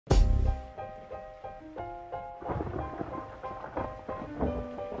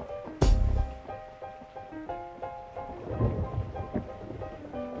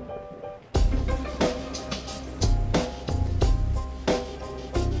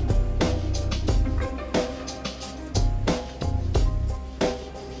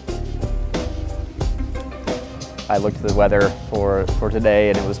I looked at the weather for today,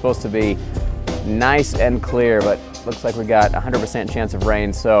 and it was supposed to be nice and clear, but looks like we got 100% chance of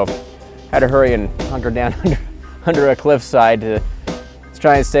rain, so had to hurry and hunker down under a cliffside to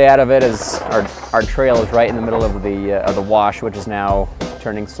try and stay out of it, as our trail is right in the middle of the wash, which is now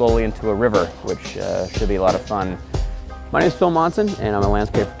turning slowly into a river, which should be a lot of fun. My name is Phill Monson, and I'm a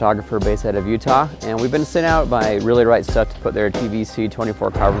landscape photographer based out of Utah, and we've been sent out by Really Right Stuff to put their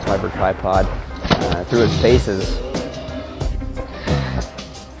TVC-24 carbon fiber tripod through its paces.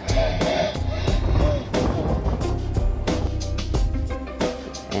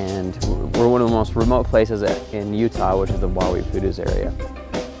 And we're one of the most remote places in Utah, which is the Wahweap Hoodoos area.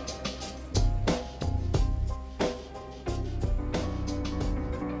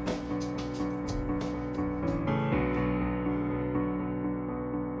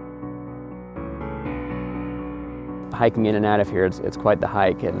 Hiking in and out of here, it's quite the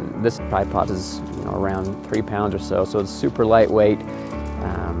hike, and this tripod is around 3 pounds or so it's super lightweight,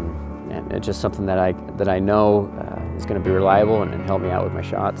 and it's just something that I know is going to be reliable and help me out with my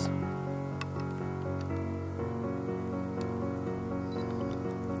shots.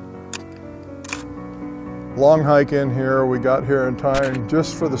 Long hike in here. We got here in time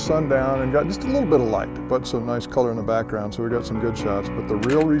just for the sundown and got just a little bit of light to put some nice color in the background, so we got some good shots. But the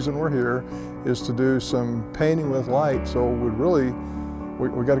real reason we're here is to do some painting with light, so we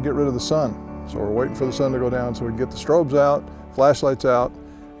got to get rid of the sun. So we're waiting for the sun to go down so we can get the strobes out, flashlights out,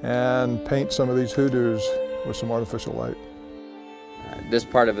 and paint some of these hoodoos with some artificial light. This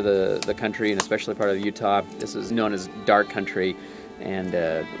part of the country, and especially part of Utah, this is known as dark country, and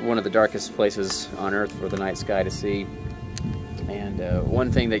one of the darkest places on earth for the night sky to see. And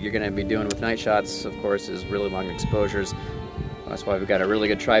one thing that you're going to be doing with night shots, of course, is really long exposures. That's why we've got a really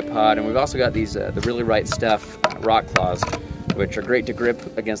good tripod, and we've also got these the Really Right Stuff rock claws, which are great to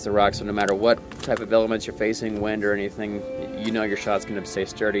grip against the rocks, so no matter what type of elements you're facing, wind or anything, your shot's going to stay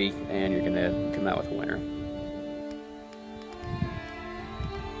sturdy and you're going to come out with a winner.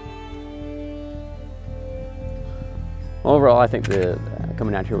 Overall, I think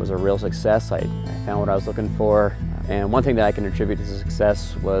coming out here was a real success. I found what I was looking for, and one thing that I can attribute to the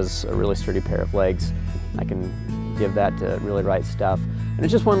success was a really sturdy pair of legs. I can give that to Really Right Stuff, and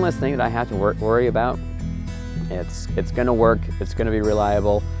it's just one less thing that I have to worry about. It's going to work, it's going to be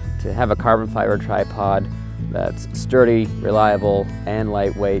reliable. To have a carbon fiber tripod that's sturdy, reliable, and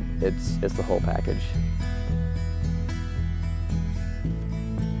lightweight, it's the whole package.